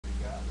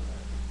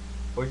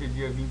Hoje é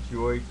dia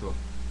 28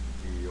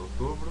 de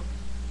outubro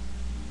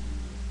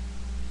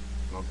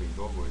e não tem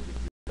jogo, hoje é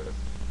dia das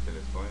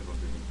seleções,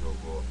 onde a gente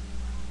jogou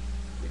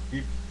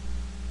equipe.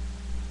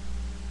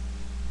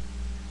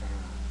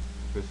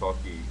 O pessoal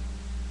que,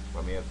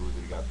 uma meia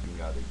dúzia de gato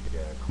pingado aí, que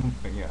quer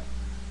acompanhar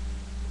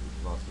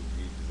os nossos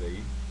vídeos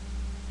aí,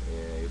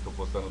 eu tô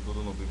postando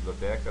tudo no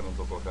biblioteca, não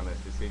tô colocando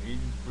STC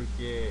vídeos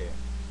porque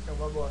É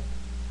uma bosta.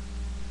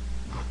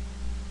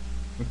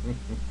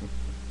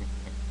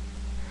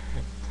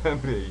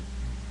 também,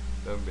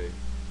 também.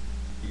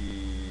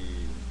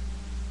 E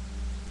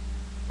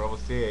pra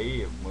você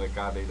aí,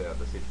 molecada aí da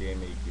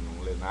CTM aí que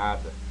não lê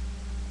nada,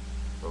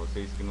 pra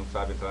vocês que não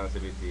sabem entrar na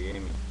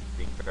CBTM, que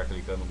tem que ficar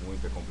clicando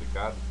muito, é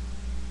complicado.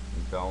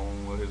 Então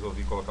eu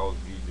resolvi colocar os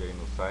vídeos aí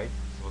no site.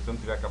 Se você não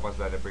tiver a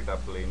capacidade de apertar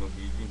play no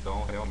vídeo,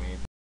 então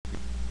realmente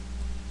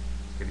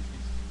fica difícil.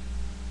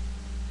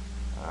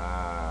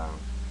 Ah,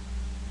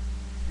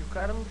 Se o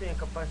cara não tem a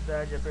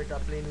capacidade de apertar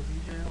play no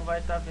vídeo, ele não vai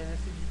estar vendo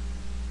esse vídeo.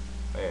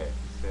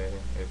 isso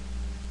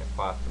é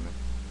fato, né?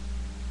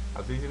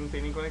 Às vezes ele não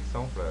tem nem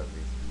conexão pra ver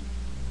esse vídeo.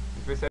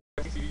 Você percebe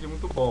que esse vídeo é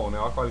muito bom, né?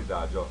 Olha a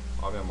qualidade, ó.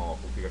 Olha a minha mão, ó,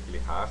 como fica aquele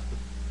rastro.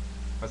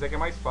 Mas é que é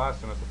mais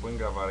fácil, né? Você põe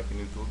gravar aqui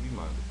no YouTube e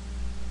manda.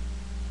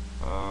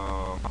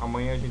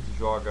 Amanhã a gente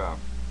joga.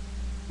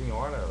 Tem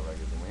hora,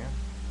 Larga, de manhã?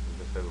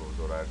 Já saiu os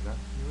horários, né?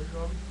 Eu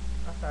jogo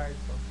à tarde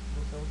só.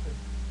 Você não sei.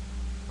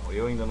 Então,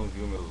 eu ainda não vi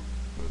meus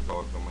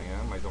jogos amanhã,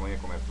 mas amanhã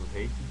começa os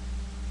ratings.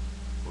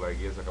 O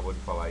Largueza acabou de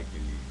falar aí que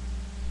ele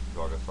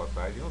joga só à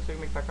tarde. Eu não sei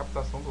como é que tá a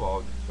captação do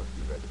áudio disso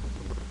aqui, velho. Com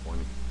o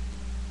microfone.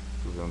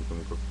 Tô usando o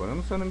microfone. Eu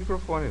não sei no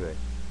microfone, velho.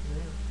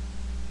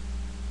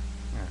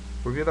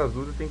 Por via das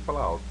dúvidas tem que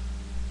falar alto.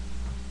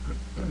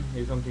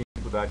 Eles não têm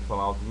dificuldade de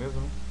falar alto mesmo,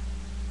 né?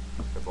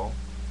 Isso é bom.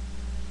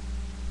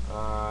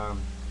 Ah,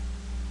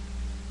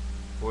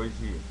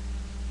 hoje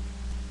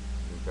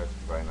a gente acha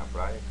que vai na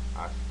praia.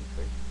 Acho, não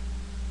sei.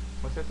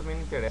 Mas você também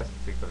não interessa,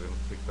 você que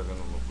tá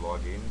vendo no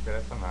blog aí, não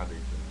interessa nada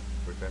isso, né?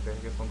 O importante é a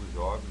questão dos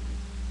jogos.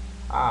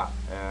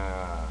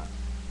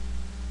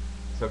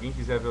 Se alguém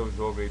quiser ver o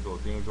jogo aí,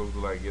 tem um jogo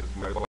do Largueiro com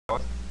o Marcos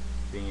Costa,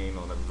 tem aí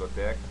na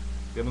biblioteca.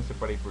 Eu não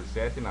separei por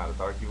 7 e nada,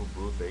 tá o arquivo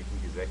bruto aí, quem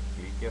quiser que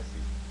clique e assista.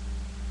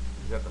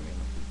 Se quiser também,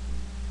 não assiste.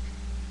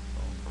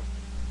 Então,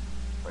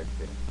 faz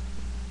diferença.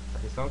 A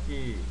questão é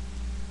que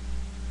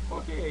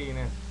coloquei aí,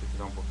 né? Se você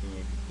tiver um pouquinho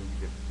aí,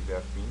 quem tiver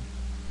afim.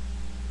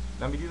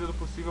 Na medida do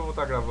possível eu vou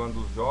estar gravando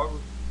os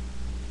jogos,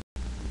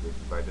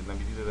 vai na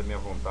medida da minha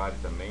vontade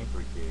também,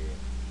 porque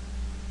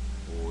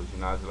o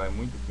ginásio lá é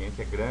muito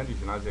quente, é grande, o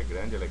ginásio é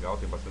grande, é legal,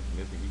 tem bastante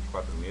mesa, tem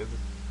 24 mesas.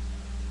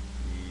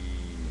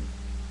 E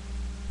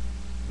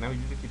na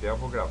medida que der eu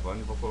vou gravando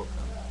e vou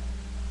colocando.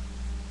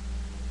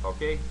 Tá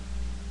ok?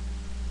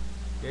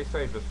 E é isso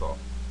aí, pessoal.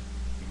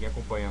 Fiquem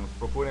acompanhando,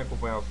 procurem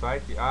acompanhar o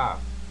site.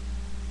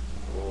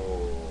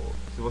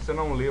 Se você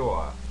não leu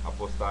a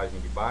postagem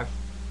de baixo,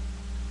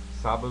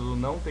 sábado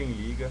não tem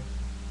liga.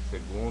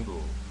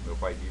 Segundo meu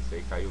pai disse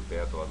aí, caiu o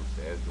teto lá do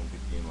SESI, de um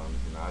pepino lá no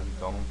ginásio.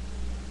 Então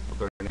o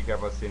torneio que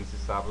ia ser nesse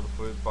sábado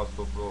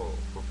passou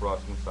pro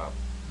próximo sábado.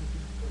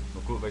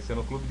 Vai ser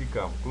no Clube de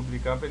Campo. O Clube de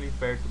Campo é ali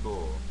perto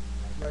do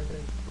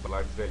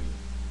Lar dos Velhinhos.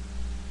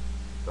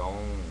 Então,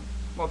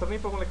 bom, também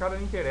pra molecada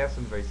não interessa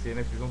onde vai ser,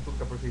 né? Porque eles vão tudo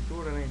com a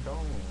prefeitura, né? Então,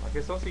 a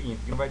questão é o seguinte,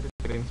 que não vai ter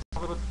treino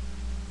sábado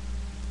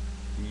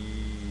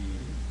e...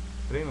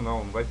 Treino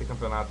não vai ter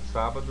campeonato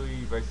sábado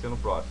e vai ser no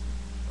próximo.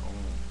 Então,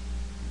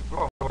 por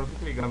favor, não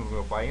fique ligando pro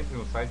meu pai, entre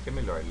no site que é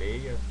melhor,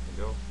 leia,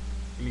 entendeu?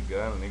 Fique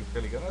ligando, nem fica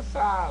ligando,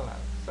 sala,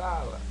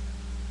 sala.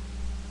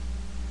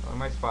 Então é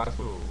mais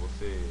fácil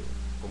você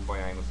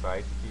acompanhar aí no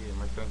site que é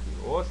mais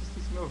tranquilo. Ou assistir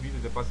esse meu vídeo,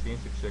 ter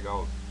paciência que chegar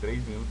aos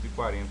 3 minutos e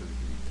 40 desse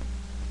vídeo.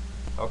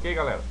 Tá ok,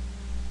 galera?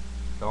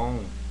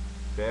 Então,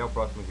 até o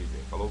próximo vídeo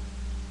aí. Falou?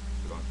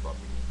 Tirou uma foto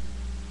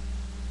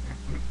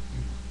aqui.